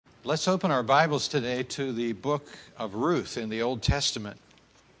Let's open our Bibles today to the book of Ruth in the Old Testament.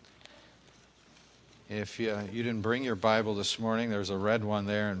 If you didn't bring your Bible this morning, there's a red one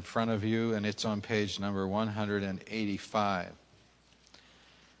there in front of you, and it's on page number 185.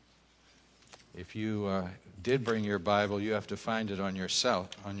 If you did bring your Bible, you have to find it on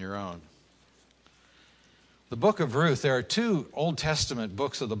your own. The book of Ruth, there are two Old Testament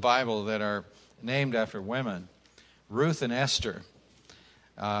books of the Bible that are named after women, Ruth and Esther.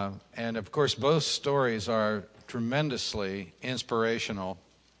 And of course, both stories are tremendously inspirational.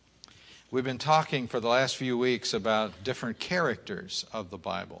 We've been talking for the last few weeks about different characters of the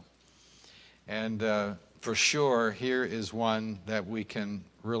Bible. And for sure, here is one that we can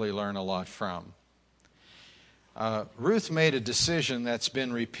really learn a lot from. Ruth made a decision that's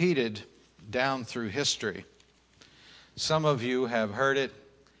been repeated down through history. Some of you have heard it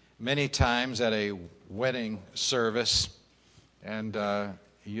many times at a wedding service, and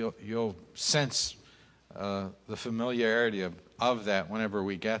you'll sense the familiarity of that whenever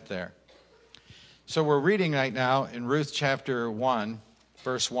we get there. So we're reading right now in Ruth chapter 1,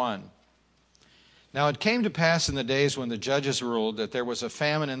 verse 1. Now it came to pass in the days when the judges ruled that there was a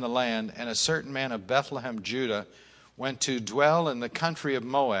famine in the land, and a certain man of Bethlehem, Judah, went to dwell in the country of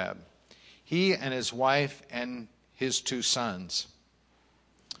Moab, he and his wife and his 2 sons.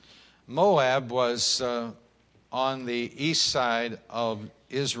 Moab was on the east side of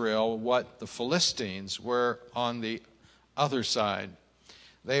Israel, what the Philistines were on the other side.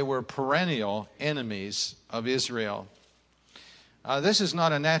 They were perennial enemies of Israel. This is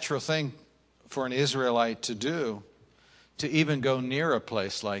not a natural thing for an Israelite to do, to even go near a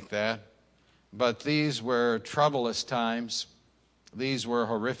place like that. But these were troublous times. These were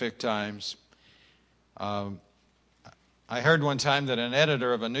horrific times. I heard one time that an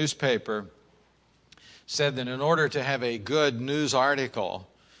editor of a newspaper said that in order to have a good news article,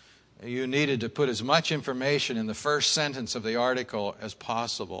 you needed to put as much information in the first sentence of the article as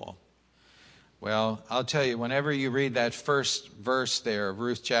possible. Well, I'll tell you, whenever you read that first verse there of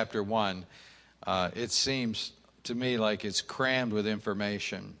Ruth chapter 1, it seems to me like it's crammed with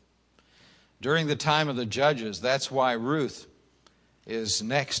information. During the time of the judges, that's why Ruth is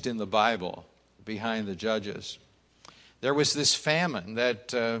next in the Bible, behind the judges. There was this famine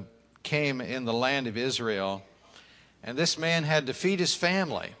that came in the land of Israel, and this man had to feed his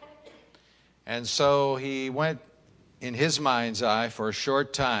family. And so he went, in his mind's eye, for a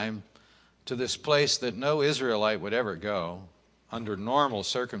short time to this place that no Israelite would ever go under normal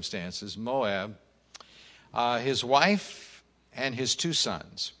circumstances, Moab, his wife and his 2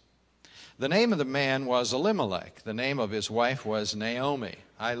 sons. The name of the man was Elimelech. The name of his wife was Naomi.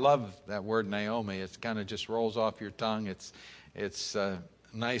 I love that word Naomi. It kind of just rolls off your tongue. It's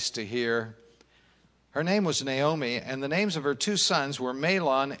nice to hear. Her name was Naomi, and the names of her 2 sons were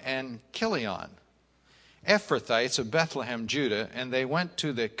Mahlon and Chilion, Ephrathites of Bethlehem, Judah, and they went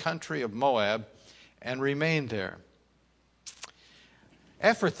to the country of Moab and remained there.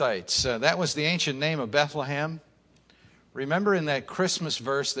 Ephrathites, that was the ancient name of Bethlehem. Remember in that Christmas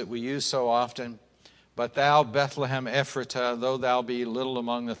verse that we use so often, "But thou, Bethlehem Ephratah, though thou be little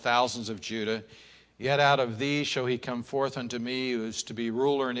among the thousands of Judah, yet out of thee shall he come forth unto me, who is to be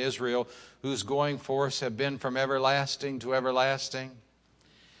ruler in Israel, whose going forth have been from everlasting to everlasting."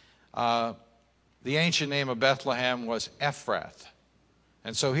 The ancient name of Bethlehem was Ephrath.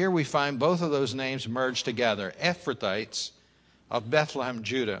 And so here we find both of those names merged together, Ephrathites of Bethlehem,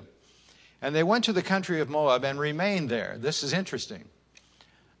 Judah. And they went to the country of Moab and remained there. This is interesting.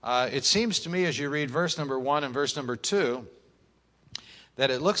 It seems to me as you read verse number 1 and verse number 2, that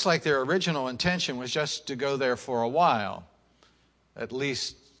it looks like their original intention was just to go there for a while, at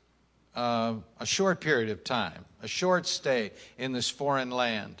least a short period of time, a short stay in this foreign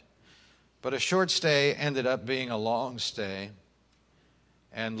land. But a short stay ended up being a long stay,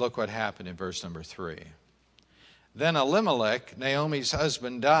 and look what happened in verse number 3. Then Elimelech, Naomi's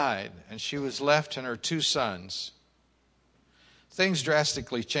husband, died, and she was left and her 2 sons. Things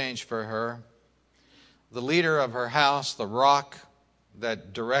drastically changed for her. The leader of her house, the rock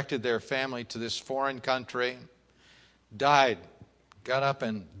that directed their family to this foreign country, died, got up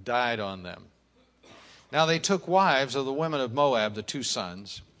and died on them. Now they took wives of the women of Moab, the 2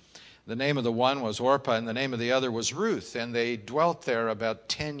 sons. The name of the one was Orpah, and the name of the other was Ruth, and they dwelt there about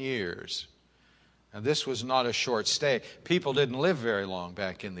 10 years. And this was not a short stay. People didn't live very long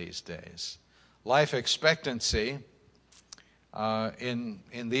back in these days. Life expectancy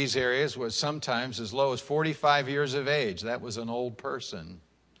in these areas was sometimes as low as 45 years of age. That was an old person.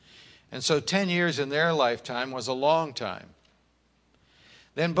 And so 10 years in their lifetime was a long time.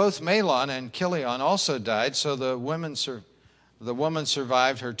 Then both Mahlon and Chilion also died, so the women the woman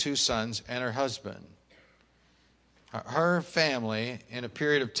survived her 2 sons and her husband. Her family, in a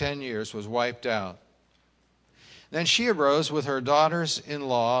period of 10 years, was wiped out. Then she arose with her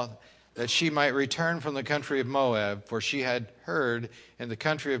daughters-in-law that she might return from the country of Moab, for she had heard in the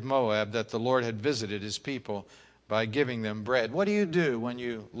country of Moab that the Lord had visited his people by giving them bread. What do you do when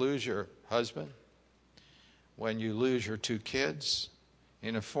you lose your husband? When you lose your 2 kids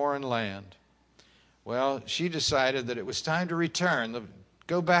in a foreign land? Well, she decided that it was time to return,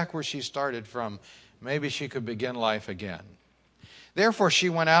 go back where she started from. Maybe she could begin life again. Therefore, she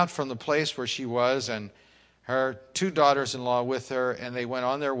went out from the place where she was, and her 2 daughters-in-law with her, and they went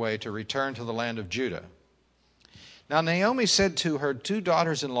on their way to return to the land of Judah. Now Naomi said to her 2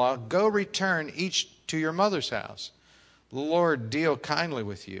 daughters-in-law, "Go return each to your mother's house. The Lord deal kindly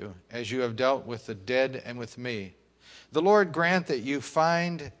with you, as you have dealt with the dead and with me. The Lord grant that you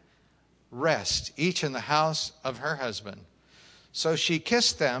find rest, each in the house of her husband." So she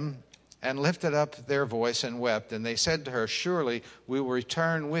kissed them and lifted up their voice and wept. And they said to her, "Surely we will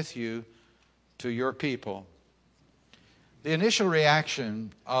return with you to your people." The initial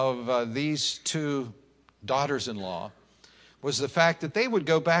reaction of these 2 daughters-in-law was the fact that they would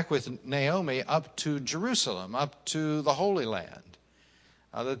go back with Naomi up to Jerusalem, up to the Holy Land,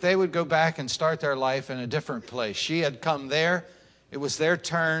 that they would go back and start their life in a different place. She had come there. It was their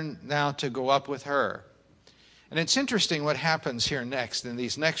turn now to go up with her. And it's interesting what happens here next in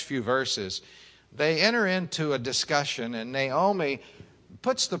these next few verses. They enter into a discussion, and Naomi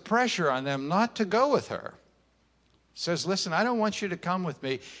puts the pressure on them not to go with her. Says, "Listen, I don't want you to come with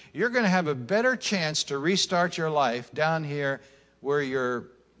me. You're going to have a better chance to restart your life down here where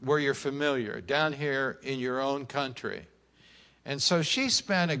you're familiar, down here in your own country." And so she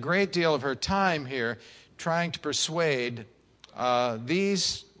spent a great deal of her time here trying to persuade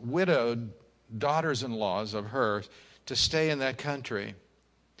these widowed daughters-in-laws of hers to stay in that country.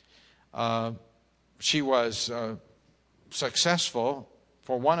 She was successful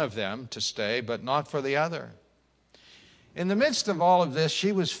for one of them to stay, but not for the other. In the midst of all of this,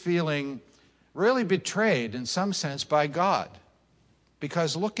 she was feeling really betrayed in some sense by God.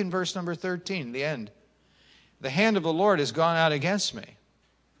 Because look in verse number 13, the end. "The hand of the Lord has gone out against me."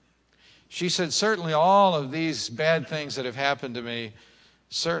 She said, certainly all of these bad things that have happened to me,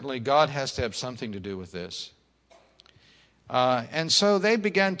 certainly God has to have something to do with this. And so they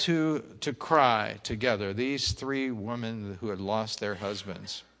began to cry together, these 3 women who had lost their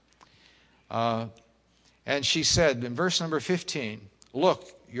husbands. And she said in verse number 15, "Look,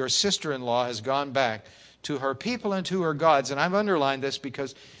 your sister-in-law has gone back to her people and to her gods." And I've underlined this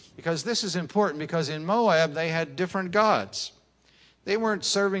because this is important, because in Moab they had different gods. They weren't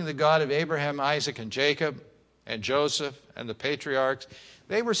serving the God of Abraham, Isaac, and Jacob, and Joseph, and the patriarchs.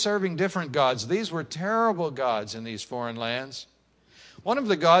 They were serving different gods. These were terrible gods in these foreign lands. One of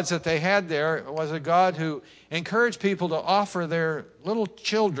the gods that they had there was a god who encouraged people to offer their little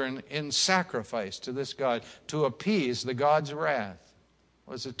children in sacrifice to this god to appease the god's wrath.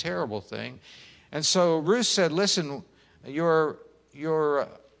 It was a terrible thing. And so Ruth said, "Listen,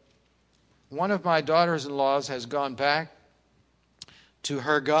 one of my daughters-in-laws has gone back to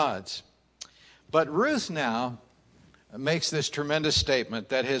her gods." But Ruth now makes this tremendous statement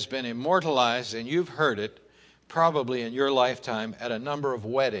that has been immortalized, and you've heard it probably in your lifetime at a number of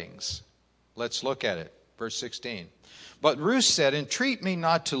weddings. Let's look at it. Verse 16. "But Ruth said, 'Entreat me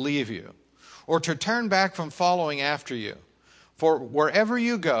not to leave you, or to turn back from following after you. For wherever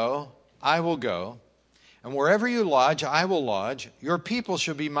you go, I will go, and wherever you lodge, I will lodge. Your people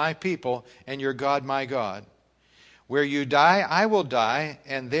shall be my people, and your God my God. Where you die, I will die,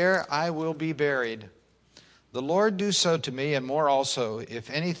 and there I will be buried. The Lord do so to me, and more also, if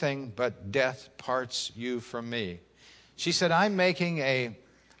anything but death parts you from me.'" She said, "I'm making a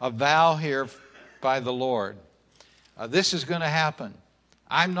vow here by the Lord. This is going to happen.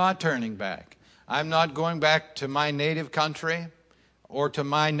 I'm not turning back. I'm not going back to my native country or to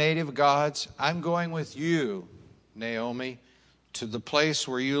my native gods. I'm going with you, Naomi, to the place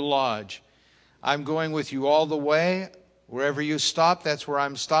where you lodge. I'm going with you all the way. Wherever you stop, that's where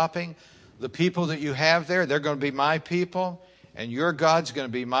I'm stopping. The people that you have there, they're going to be my people, and your God's going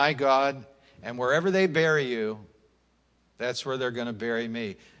to be my God. And wherever they bury you, that's where they're going to bury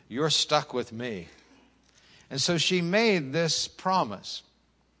me. You're stuck with me." And so she made this promise.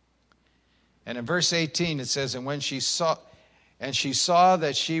 And in verse 18 it says, "And when she saw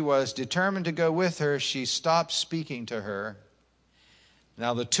that she was determined to go with her, she stopped speaking to her.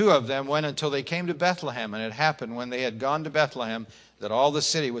 Now the 2 of them went until they came to Bethlehem. And it happened when they had gone to Bethlehem that all the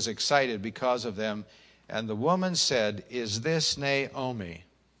city was excited because of them. And the woman said, 'Is this Naomi?'"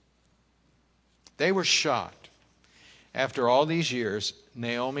 They were shocked. after all these years,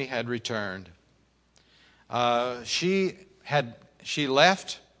 Naomi had returned. She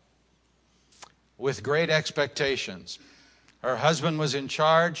left with great expectations. Her husband was in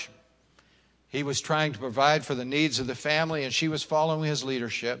charge. He was trying to provide for the needs of the family, and she was following his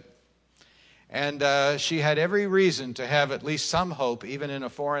leadership. And she had every reason to have at least some hope, even in a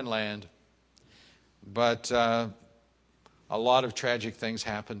foreign land. But a lot of tragic things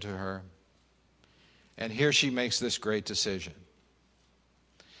happened to her. And here she makes this great decision.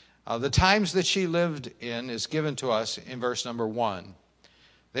 The times that she lived in is given to us in verse number 1.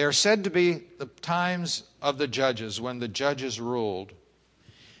 They are said to be the times of the judges, when the judges ruled.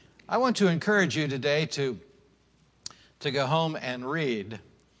 I want to encourage you today to go home and read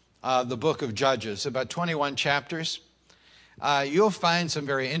the book of Judges, about 21 chapters. You'll find some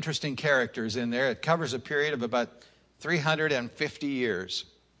very interesting characters in there. It covers a period of about 350 years.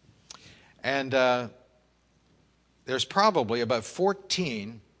 And there's probably about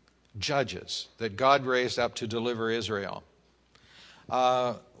 14 judges that God raised up to deliver Israel.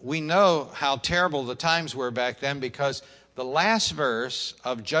 We know how terrible the times were back then because the last verse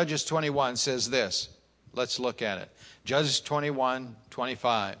of Judges 21 says this. Let's look at it. Judges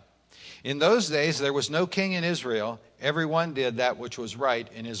 21:25. In those days there was no king in Israel. Everyone did that which was right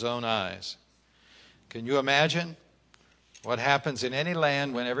in his own eyes. Can you imagine what happens in any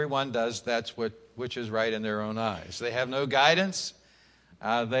land when everyone does which is right in their own eyes? They have no guidance.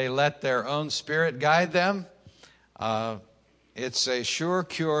 They let their own spirit guide them. It's a sure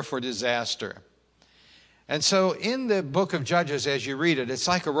cure for disaster. And so in the book of Judges, as you read it, it's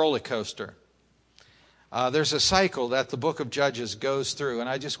like a roller coaster. There's a cycle that the book of Judges goes through, and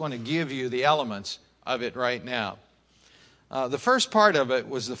I just want to give you the elements of it right now. The first part of it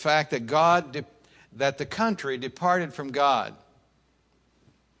was the fact that the country departed from God.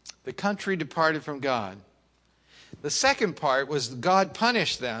 The country departed from God. The second part was God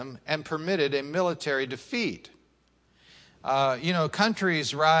punished them and permitted a military defeat.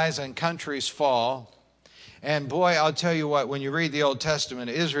 Countries rise and countries fall. And boy, I'll tell you what, when you read the Old Testament,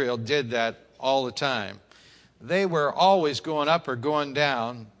 Israel did that all the time. They were always going up or going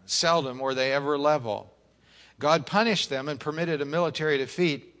down. Seldom were they ever level. God punished them and permitted a military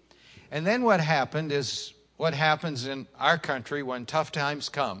defeat. And then what happened is what happens in our country when tough times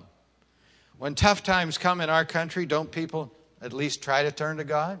come. When tough times come in our country, don't people at least try to turn to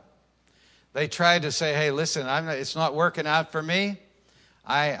God? They try to say, hey, listen, it's not working out for me.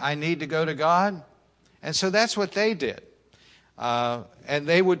 I need to go to God. And so that's what they did. And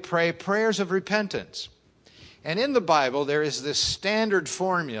they would pray prayers of repentance. And in the Bible, there is this standard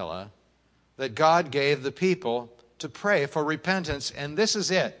formula that God gave the people to pray for repentance. And this is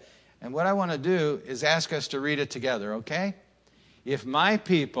it. And what I want to do is ask us to read it together, okay? If my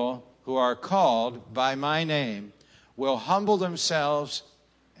people who are called by my name will humble themselves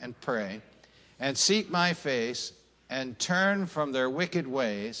and pray and seek my face and turn from their wicked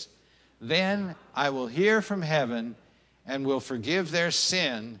ways, then I will hear from heaven and will forgive their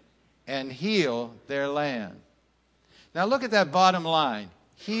sin and heal their land. Now look at that bottom line.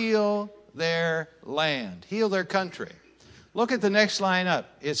 Heal their land. Heal their country. Look at the next line up.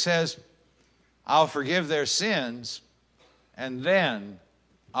 It says, I'll forgive their sins and then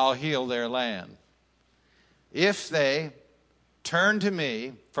I'll heal their land. If they turn to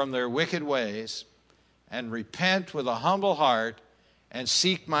me from their wicked ways and repent with a humble heart and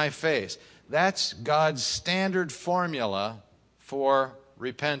seek my face. That's God's standard formula for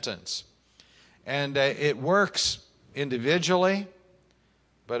repentance. And it works individually,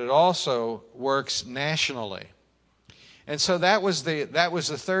 but it also works nationally. And so that was the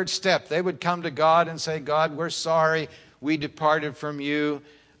third step. They would come to God and say, God, we're sorry. We departed from you.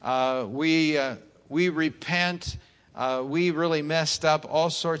 We repent. We really messed up, all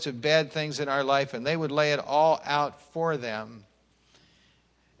sorts of bad things in our life, and they would lay it all out for them.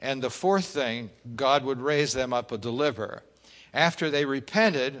 And the fourth thing, God would raise them up a deliverer. After they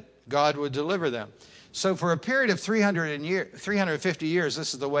repented, God would deliver them. So for a period of 350 years,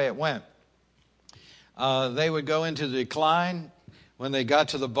 this is the way it went. They would go into decline. When they got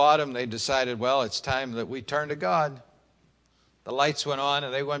to the bottom, they decided, well, it's time that we turn to God. The lights went on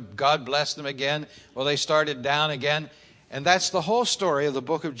and they went, God blessed them again. Well, they started down again. And that's the whole story of the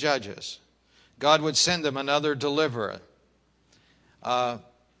book of Judges. God would send them another deliverer.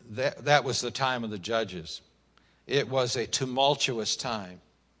 That was the time of the judges. It was a tumultuous time.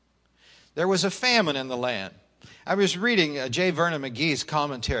 There was a famine in the land. I was reading J. Vernon McGee's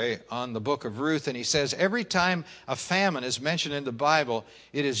commentary on the book of Ruth, and he says, every time a famine is mentioned in the Bible,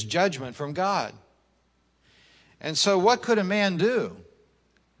 it is judgment from God. And so what could a man do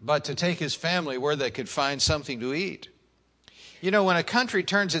but to take his family where they could find something to eat? You know, when a country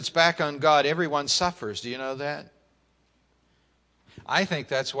turns its back on God, everyone suffers. Do you know that? I think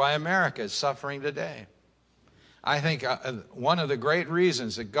that's why America is suffering today. I think one of the great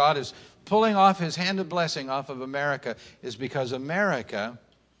reasons that God is pulling off his hand of blessing off of America is because America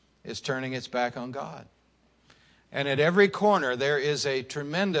is turning its back on God. And at every corner there is a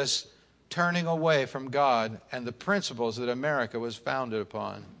tremendous turning away from God and the principles that America was founded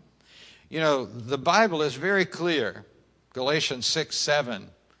upon. You know, the Bible is very clear. Galatians 6:7.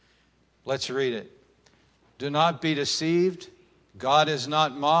 Let's read it. Do not be deceived. God is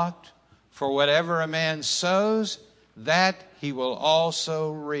not mocked. For whatever a man sows, that he will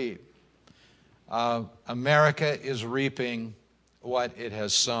also reap. America is reaping what it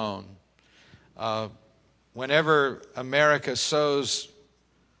has sown. Whenever America sows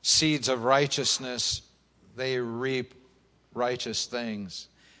seeds of righteousness, they reap righteous things.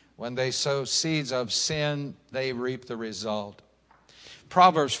 When they sow seeds of sin, they reap the result.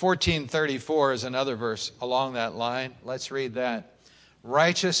 Proverbs 14:34 is another verse along that line. Let's read that.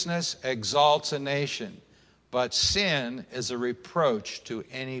 Righteousness exalts a nation, but sin is a reproach to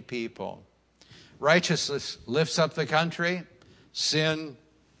any people. Righteousness lifts up the country. Sin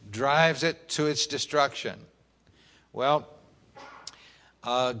drives it to its destruction. Well,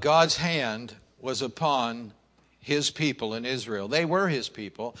 God's hand was upon his people in Israel. They were his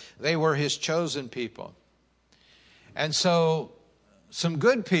people. They were his chosen people. And so some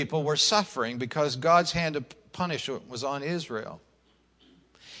good people were suffering because God's hand of punishment was on Israel.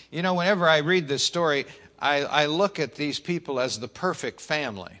 You know, whenever I read this story, I look at these people as the perfect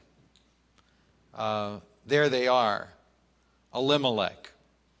family. There they are. Elimelech,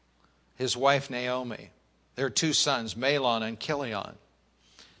 his wife Naomi, their two sons, Mahlon and Chilion.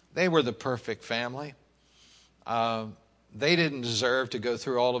 They were the perfect family. They didn't deserve to go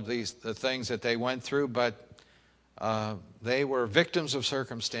through all of the things that they went through, but they were victims of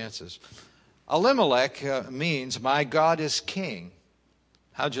circumstances. Elimelech means, my God is king.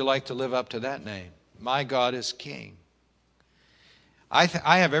 How'd you like to live up to that name? My God is king. I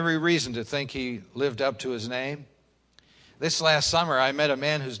have every reason to think he lived up to his name. This last summer, I met a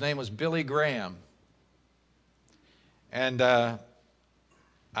man whose name was Billy Graham. And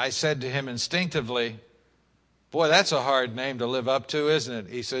I said to him instinctively, boy, that's a hard name to live up to, isn't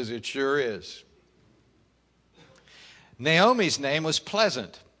it? He says, it sure is. Naomi's name was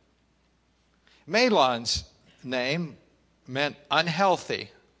pleasant. Mahlon's name meant unhealthy.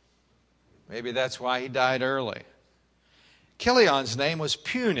 Maybe that's why he died early. Chilion's name was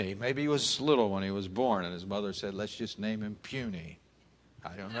puny. Maybe he was little when he was born, and his mother said, let's just name him Puny.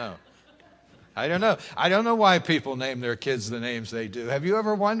 I don't know. I don't know why people name their kids the names they do. Have you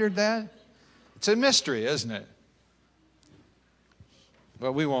ever wondered that? It's a mystery, isn't it?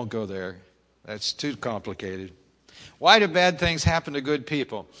 But we won't go there. That's too complicated. Why do bad things happen to good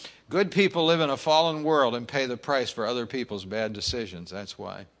people? Good people live in a fallen world and pay the price for other people's bad decisions. That's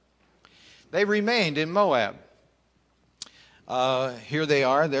why. They remained in Moab. Here they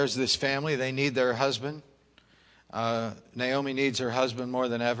are. There's this family. They need their husband. Naomi needs her husband more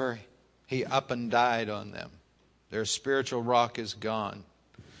than ever. He up and died on them. Their spiritual rock is gone.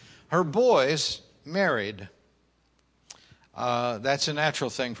 Her boys married. That's a natural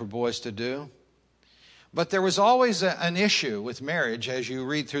thing for boys to do. But there was always an issue with marriage. As you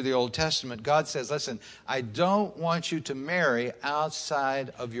read through the Old Testament, God says, listen, I don't want you to marry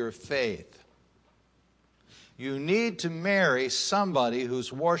outside of your faith. You need to marry somebody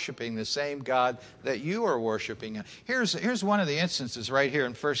who's worshiping the same God that you are worshiping. Here's one of the instances right here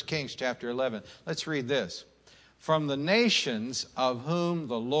in 1 Kings chapter 11. Let's read this. From the nations of whom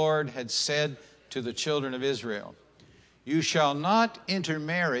the Lord had said to the children of Israel, you shall not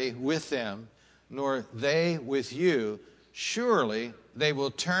intermarry with them, nor they with you. Surely they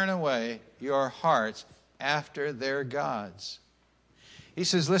will turn away your hearts after their gods. He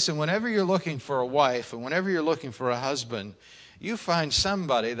says, listen, whenever you're looking for a wife and whenever you're looking for a husband, you find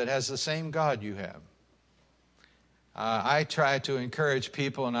somebody that has the same God you have. I try to encourage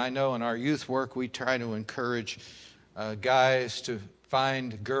people, and I know in our youth work we try to encourage guys to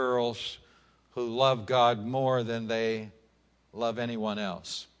find girls who love God more than they love anyone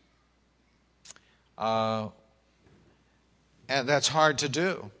else. And that's hard to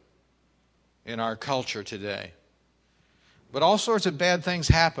do in our culture today. But all sorts of bad things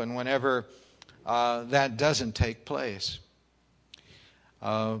happen whenever that doesn't take place.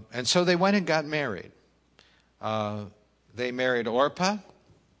 And so they went and got married. They married Orpah,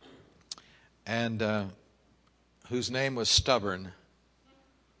 and whose name was Stubborn.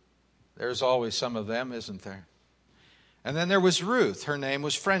 There's always some of them, isn't there? And then there was Ruth. Her name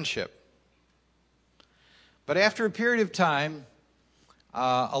was Friendship. But after a period of time,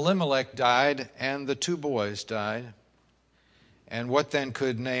 Elimelech died, and the 2 boys died. And what then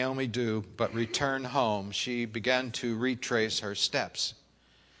could Naomi do but return home? She began to retrace her steps.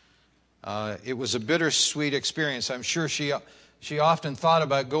 It was a bittersweet experience. I'm sure she often thought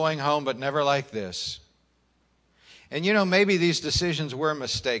about going home, but never like this. And maybe these decisions were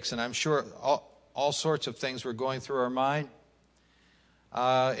mistakes, and I'm sure all sorts of things were going through her mind.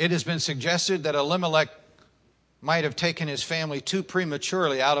 It has been suggested that Elimelech might have taken his family too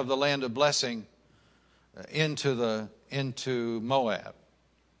prematurely out of the land of blessing into Moab.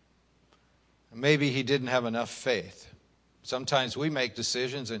 Maybe he didn't have enough faith. Sometimes we make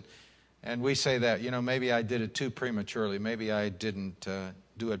decisions and we say that, maybe I did it too prematurely. Maybe I didn't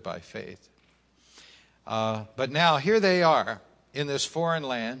do it by faith. But now here they are in this foreign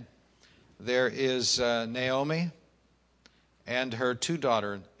land. There is Naomi and her 2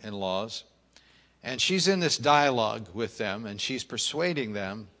 daughter-in-laws. And she's in this dialogue with them, and she's persuading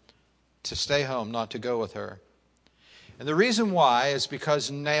them to stay home, not to go with her. And the reason why is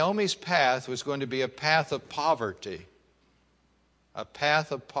because Naomi's path was going to be a path of poverty. A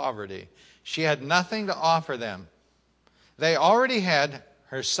path of poverty. She had nothing to offer them. They already had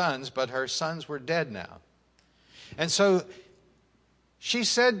her sons, but her sons were dead now. And so she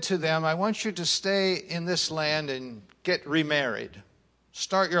said to them, I want you to stay in this land and get remarried.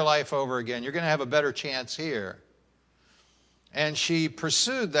 Start your life over again. You're going to have a better chance here. And she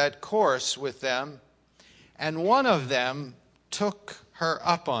pursued that course with them, and one of them took her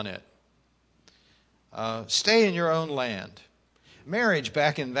up on it. Stay in your own land. Marriage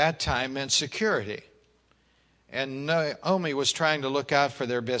back in that time meant security. And Naomi was trying to look out for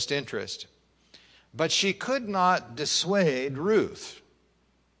their best interest. But she could not dissuade Ruth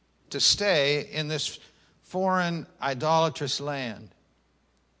to stay in this foreign idolatrous land.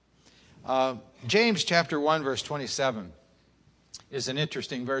 James chapter 1 verse 27 is an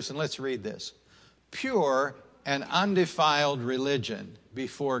interesting verse, and let's read this. Pure and undefiled religion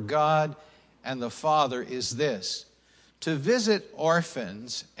before God and the Father is this, to visit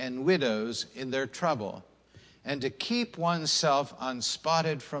orphans and widows in their trouble, and to keep oneself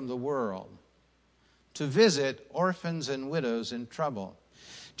unspotted from the world. To visit orphans and widows in trouble.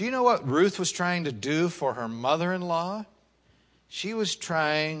 Do you know what Ruth was trying to do for her mother-in-law? She was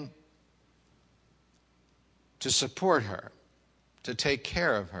trying to support her, to take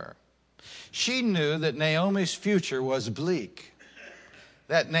care of her. She knew that Naomi's future was bleak,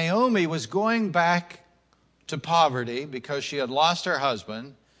 that Naomi was going back to poverty because she had lost her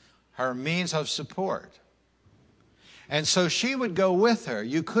husband, her means of support. And so she would go with her.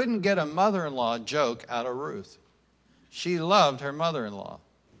 You couldn't get a mother-in-law joke out of Ruth. She loved her mother-in-law.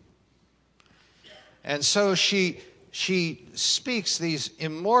 And so she speaks these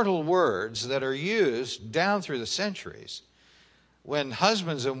immortal words that are used down through the centuries when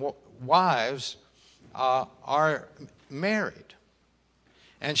husbands and wives are married.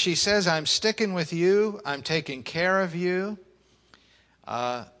 And she says, I'm sticking with you. I'm taking care of you.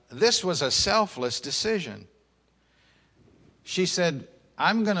 This was a selfless decision. She said,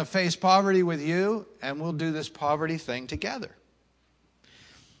 I'm going to face poverty with you, and we'll do this poverty thing together.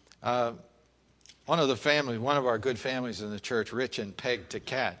 One of our good families in the church, Rich and Peg to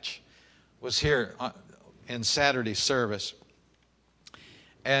Catch, was here in Saturday service.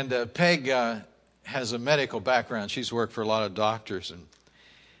 And Peg has a medical background. She's worked for a lot of doctors.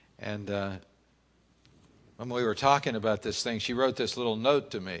 And when we were talking about this thing, she wrote this little note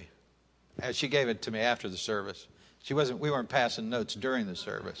to me. And she gave it to me after the service. We weren't passing notes during the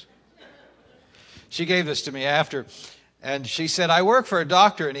service. She gave this to me after. And she said, I work for a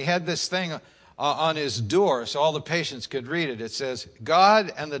doctor, and he had this thing on his door so all the patients could read it. It says,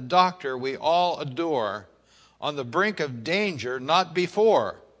 God and the doctor we all adore, on the brink of danger, not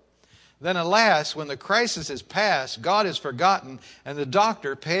before. Then alas, when the crisis is past, God is forgotten and the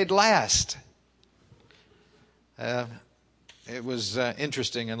doctor paid last. It was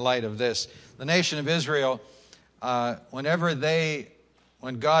interesting in light of this. The nation of Israel, when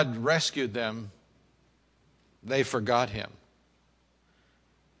God rescued them, they forgot him.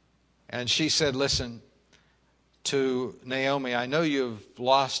 And she said, listen, to Naomi, I know you've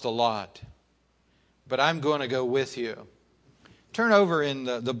lost a lot, but I'm going to go with you. Turn over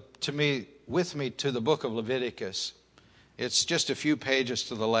with me to the book of Leviticus. It's just a few pages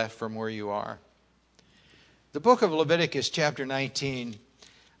to the left from where you are. The book of Leviticus, chapter 19,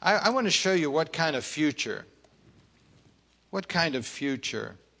 I want to show you what kind of future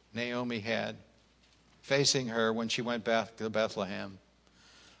Naomi had facing her when she went back to Bethlehem.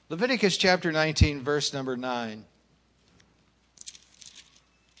 Leviticus chapter 19, verse number 9.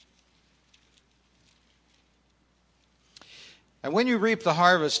 And when you reap the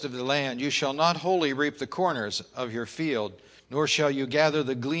harvest of the land, you shall not wholly reap the corners of your field, nor shall you gather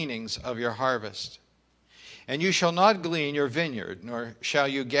the gleanings of your harvest. And you shall not glean your vineyard, nor shall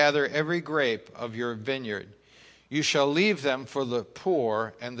you gather every grape of your vineyard. You shall leave them for the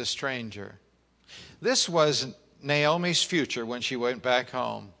poor and the stranger. This was Naomi's future when she went back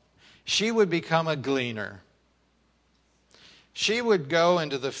home. She would become a gleaner. She would go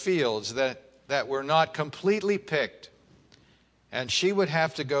into the fields that were not completely picked, and she would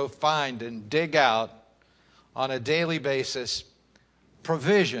have to go find and dig out on a daily basis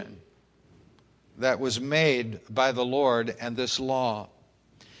provision that was made by the Lord and this law.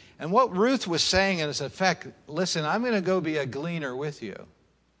 And what Ruth was saying is, in effect, listen, I'm going to go be a gleaner with you.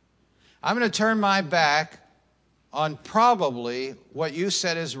 I'm going to turn my back on probably what you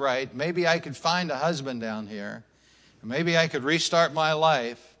said is right. Maybe I could find a husband down here. Maybe I could restart my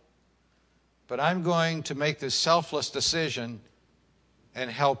life. But I'm going to make this selfless decision and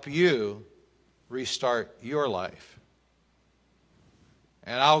help you restart your life.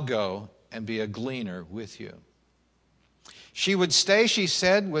 And I'll go and be a gleaner with you. She would stay, she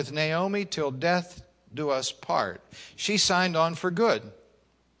said, with Naomi till death do us part. She signed on for good.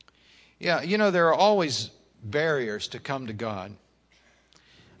 Yeah, you know, there are always barriers to come to God.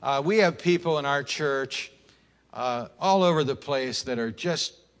 We have people in our church all over the place that are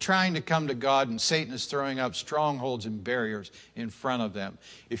just trying to come to God, and Satan is throwing up strongholds and barriers in front of them.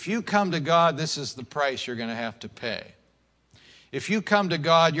 If you come to God, this is the price you're going to have to pay. If you come to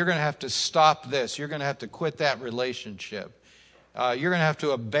God, you're going to have to stop this. You're going to have to quit that relationship. You're going to have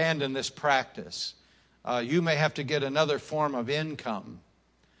to abandon this practice. You may have to get another form of income.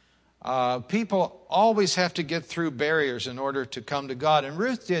 People always have to get through barriers in order to come to God, and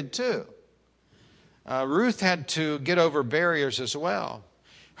Ruth did too. Ruth had to get over barriers as well.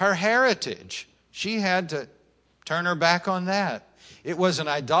 Her heritage, she had to turn her back on that. It was an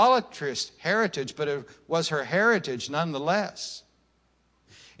idolatrous heritage, but it was her heritage nonetheless.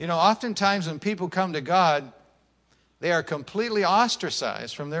 You know, oftentimes when people come to God, they are completely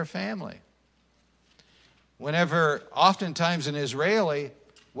ostracized from their family. Oftentimes an Israeli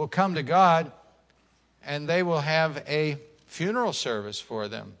will come to God and they will have a funeral service for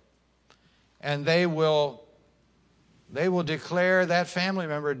them. And they will declare that family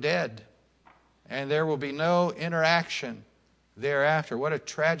member dead. And there will be no interaction thereafter. What a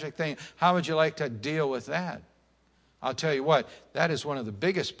tragic thing. How would you like to deal with that? I'll tell you what, that is one of the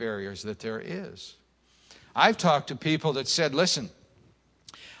biggest barriers that there is. I've talked to people that said, listen,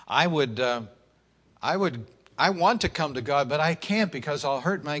 I want to come to God, but I can't because I'll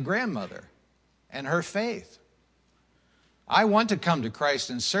hurt my grandmother and her faith. I want to come to Christ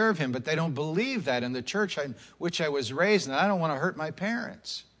and serve Him, but they don't believe that in the church in which I was raised, and I don't want to hurt my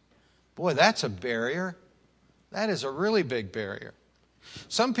parents. Boy, that's a barrier. That is a really big barrier.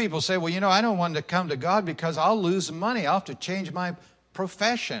 Some people say, well, you know, I don't want to come to God because I'll lose money. I'll have to change my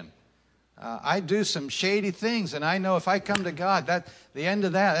profession. I do some shady things, and I know if I come to God, that's the end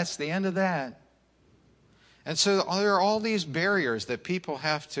of that. And so there are all these barriers that people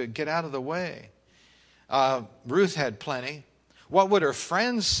have to get out of the way. Ruth had plenty. What would her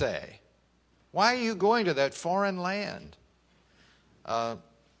friends say? Why are you going to that foreign land? And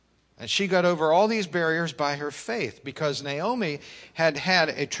she got over all these barriers by her faith because Naomi had had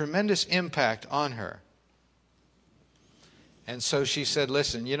a tremendous impact on her. And so she said,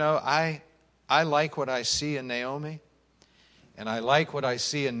 listen, you know, I like what I see in Naomi, and I like what I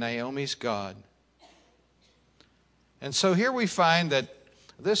see in Naomi's God. And so here we find that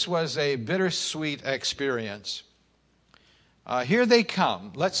this was a bittersweet experience. Here they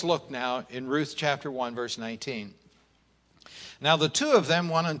come. Let's look now in Ruth chapter 1, verse 19. Now the two of them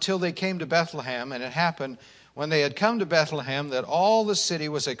went until they came to Bethlehem, and it happened when they had come to Bethlehem that all the city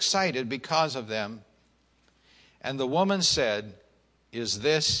was excited because of them. And the woman said, is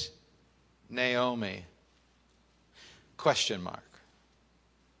this Naomi? Question mark.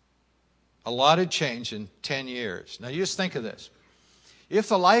 A lot had changed in 10 years. Now you just think of this. If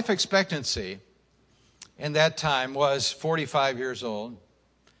the life expectancy in that time was 45 years old,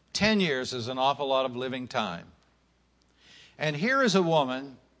 10 years is an awful lot of living time. And here is a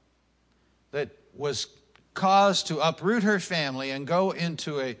woman that was caused to uproot her family and go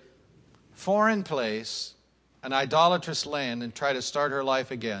into a foreign place, an idolatrous land, and try to start her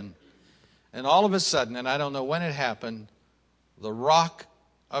life again. And all of a sudden, and I don't know when it happened, the rock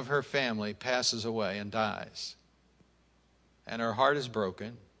of her family passes away and dies. And her heart is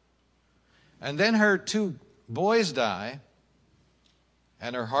broken. And then her two boys die,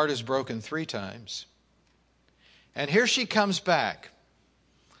 and her heart is broken 3 times. And here she comes back,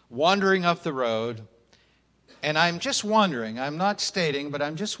 wandering up the road, And I'm just wondering, I'm not stating, but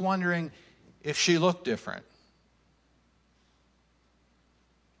I'm just wondering if she looked different.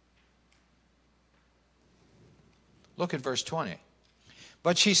 Look at verse 20.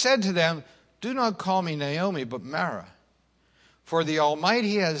 But she said to them, "Do not call me Naomi, but Mara, for the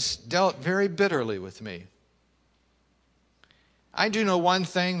Almighty has dealt very bitterly with me. I do know one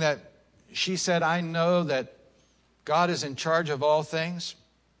thing," that she said, "I know that God is in charge of all things,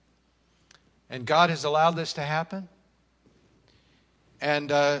 and God has allowed this to happen."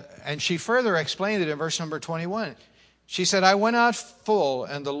 And she further explained it in verse number 21. She said, "I went out full,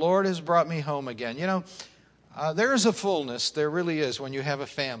 and the Lord has brought me home again." You know, there is a fullness, there really is, when you have a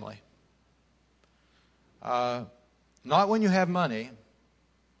family. Not when you have money,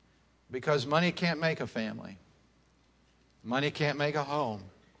 because money can't make a family. Money can't make a home.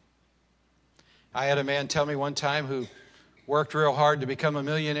 I had a man tell me one time who worked real hard to become a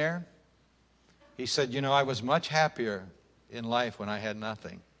millionaire. He said, "You know, I was much happier in life when I had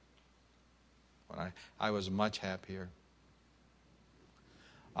nothing. When I was much happier."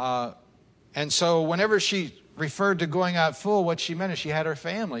 And so whenever she referred to going out full, what she meant is she had her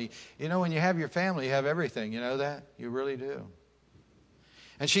family. You know, when you have your family, you have everything. You know that? You really do.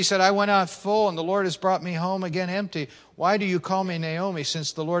 And she said, "I went out full, and the Lord has brought me home again empty. Why do you call me Naomi,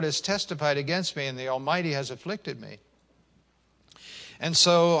 since the Lord has testified against me, and the Almighty has afflicted me?" And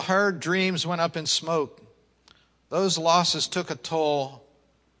so her dreams went up in smoke. Those losses took a toll.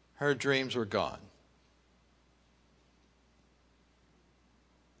 Her dreams were gone.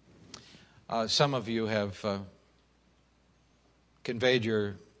 Some of you have conveyed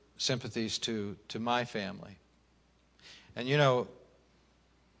your sympathies to my family. And you know,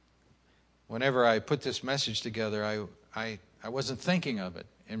 whenever I put this message together, I wasn't thinking of it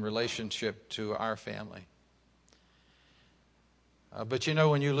in relationship to our family. But you know,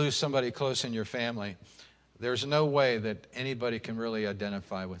 when you lose somebody close in your family, there's no way that anybody can really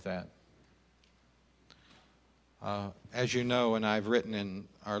identify with that. As you know, and I've written in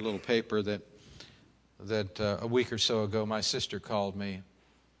our little paper that a week or so ago, my sister called me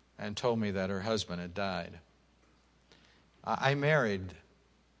and told me that her husband had died. I married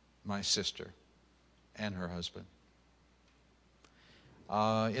my sister and her husband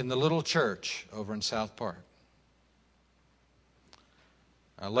in the little church over in South Park.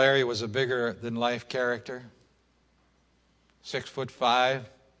 Larry was a bigger-than-life character, 6'5".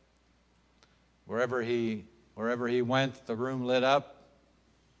 Wherever he went, the room lit up.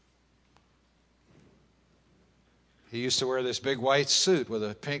 He used to wear this big white suit with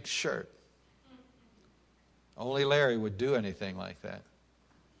a pink shirt. Only Larry would do anything like that.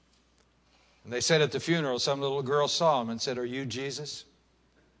 And they said at the funeral, some little girl saw him and said, "Are you Jesus?"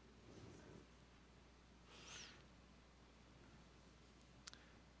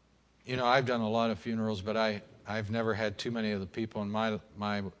 You know, I've done a lot of funerals, but I've never had too many of the people in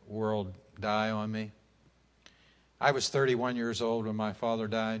my world die on me. I was 31 years old when my father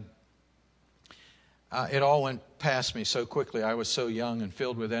died. It all went past me so quickly. I was so young and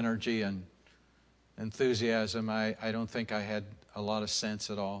filled with energy and enthusiasm. I don't think I had a lot of sense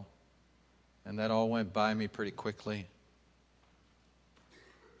at all. And that all went by me pretty quickly.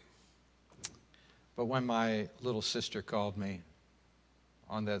 But when my little sister called me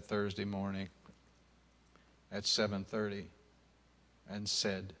on that Thursday morning at 7:30 and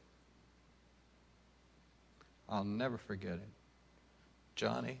said, I'll never forget it,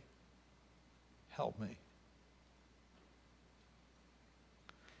 "Johnny, help me."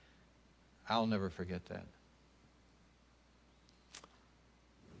 I'll never forget that.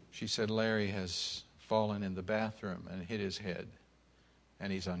 She said, "Larry has fallen in the bathroom and hit his head,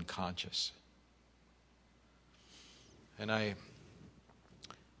 and he's unconscious." And I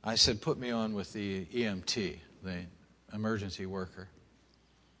said, "Put me on with the EMT, the emergency worker."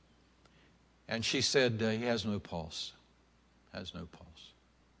 And she said, "He has no pulse. Has no pulse."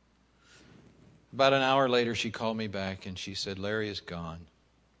 About an hour later, she called me back and she said, "Larry is gone."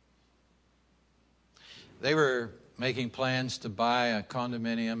 They were making plans to buy a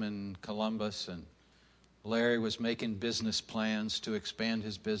condominium in Columbus, and Larry was making business plans to expand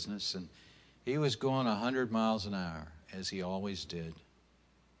his business, and he was going 100 miles an hour, as he always did.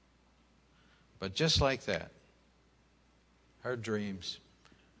 But just like that, her dreams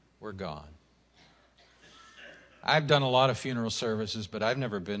were gone. I've done a lot of funeral services, but I've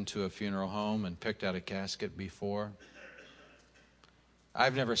never been to a funeral home and picked out a casket before.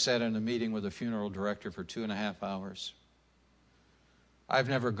 I've never sat in a meeting with a funeral director for 2.5 hours. I've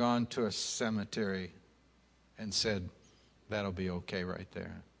never gone to a cemetery and said, "That'll be okay right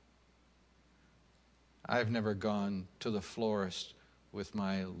there." I've never gone to the florist with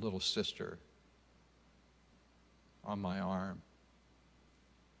my little sister on my arm.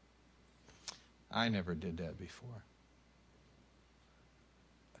 I never did that before.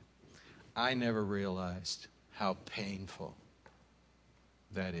 I never realized how painful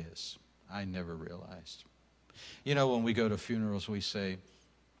that is. I never realized. You know, when we go to funerals, we say,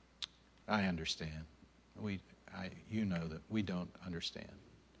 I understand. You know that we don't understand.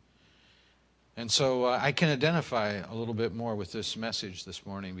 And so I can identify a little bit more with this message this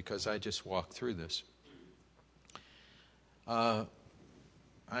morning because I just walked through this. I'm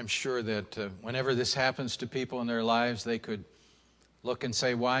sure that whenever this happens to people in their lives, they could look and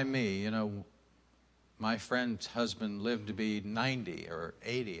say, why me? You know, my friend's husband lived to be 90 or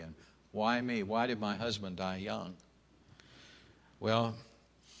 80, and why me? Why did my husband die young? Well,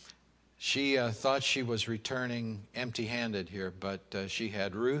 she thought she was returning empty-handed here, but she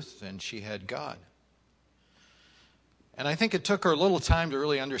had Ruth and she had God. And I think it took her a little time to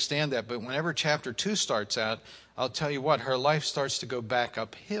really understand that, but whenever chapter 2 starts out, I'll tell you what, her life starts to go back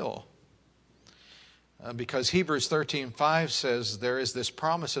uphill. Because Hebrews 13:5 says, there is this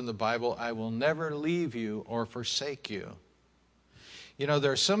promise in the Bible, I will never leave you or forsake you. You know,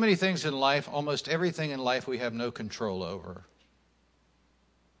 there are so many things in life, almost everything in life we have no control over.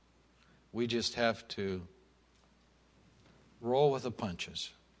 We just have to roll with the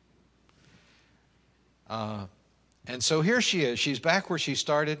punches. And so here she is. She's back where she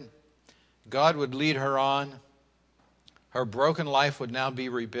started. God would lead her on. Her broken life would now be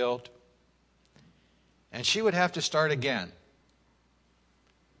rebuilt. And she would have to start again.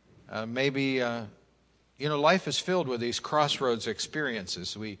 Life is filled with these crossroads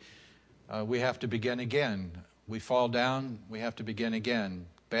experiences. We have to begin again. We fall down, we have to begin again.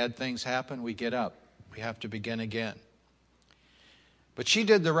 Bad things happen, we get up. We have to begin again. But she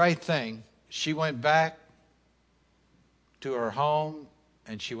did the right thing. She went back to her home,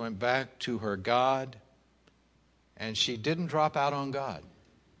 and she went back to her God, and she didn't drop out on God.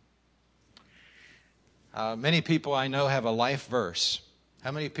 Many people I know have a life verse.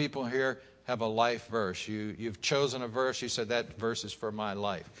 How many people here have a life verse? You've chosen a verse, you said, that verse is for my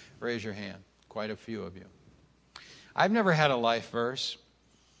life. Raise your hand. Quite a few of you. I've never had a life verse,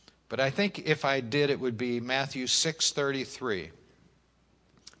 but I think if I did, it would be Matthew 6:33.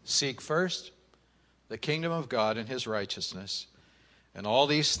 Seek first the kingdom of God and his righteousness, and all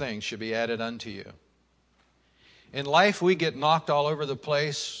these things should be added unto you. In life, we get knocked all over the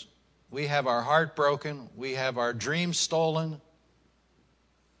place. We have our heart broken. We have our dreams stolen.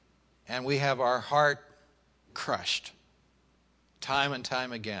 And we have our heart crushed time and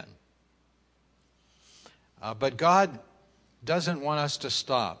time again. But God doesn't want us to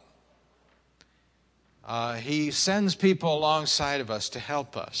stop. He sends people alongside of us to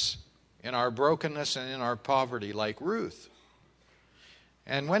help us in our brokenness and in our poverty, like Ruth.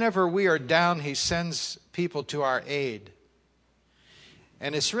 And whenever we are down, he sends people to our aid.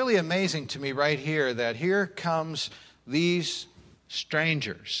 And it's really amazing to me right here that here comes these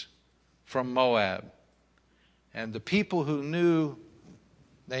strangers from Moab. And the people who knew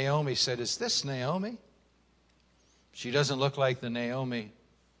Naomi said, is this Naomi? She doesn't look like the Naomi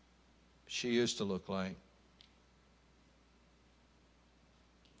she used to look like.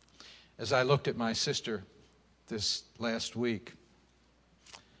 As I looked at my sister this last week,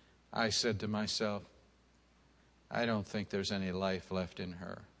 I said to myself, I don't think there's any life left in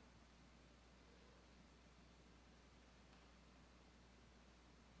her.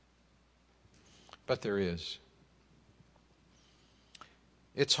 But there is.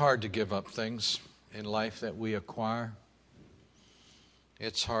 It's hard to give up things in life that we acquire.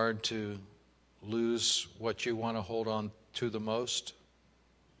 It's hard to lose what you want to hold on to the most.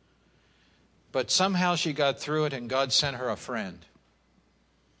 But somehow she got through it, and God sent her a friend.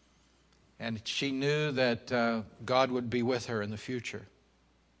 And she knew that God would be with her in the future.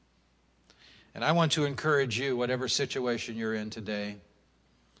 And I want to encourage you, whatever situation you're in today,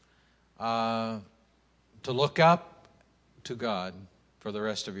 to look up to God for the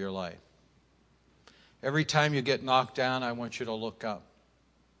rest of your life. Every time you get knocked down, I want you to look up.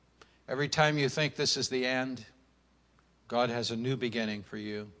 Every time you think this is the end, God has a new beginning for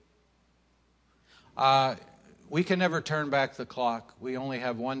you. We can never turn back the clock. We only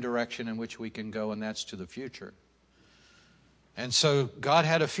have one direction in which we can go, and that's to the future. And so God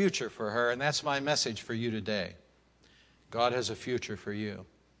had a future for her, and that's my message for you today. God has a future for you.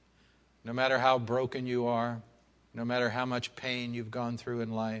 No matter how broken you are, no matter how much pain you've gone through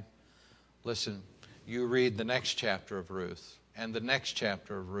in life, listen, you read the next chapter of Ruth, and the next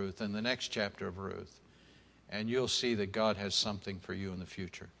chapter of Ruth, and the next chapter of Ruth, and you'll see that God has something for you in the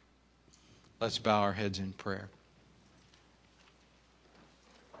future. Let's bow our heads in prayer.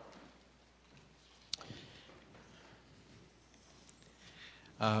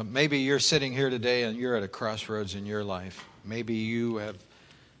 Maybe you're sitting here today and you're at a crossroads in your life. Maybe you have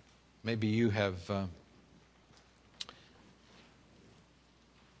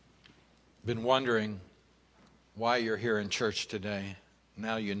been wondering why you're here in church today.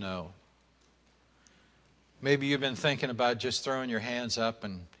 Now you know. Maybe you've been thinking about just throwing your hands up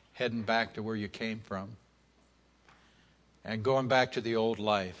and heading back to where you came from and going back to the old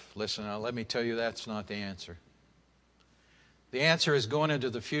life. Listen, now let me tell you, that's not the answer. The answer is going into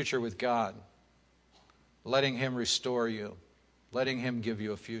the future with God, letting Him restore you, letting Him give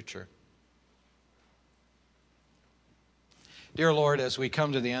you a future. Dear Lord, as we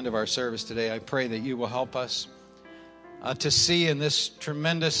come to the end of our service today, I pray that you will help us to see in this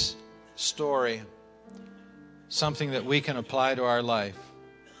tremendous story something that we can apply to our life.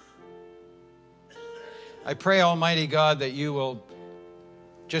 I pray, Almighty God, that you will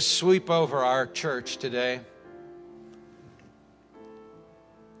just sweep over our church today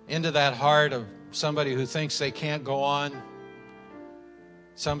into that heart of somebody who thinks they can't go on,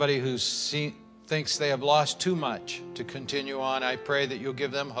 somebody who thinks they have lost too much to continue on. I pray that you'll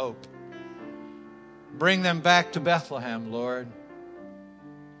give them hope. Bring them back to Bethlehem, Lord,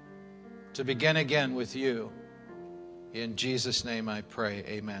 to begin again with you. In Jesus' name I pray,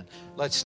 amen. Let's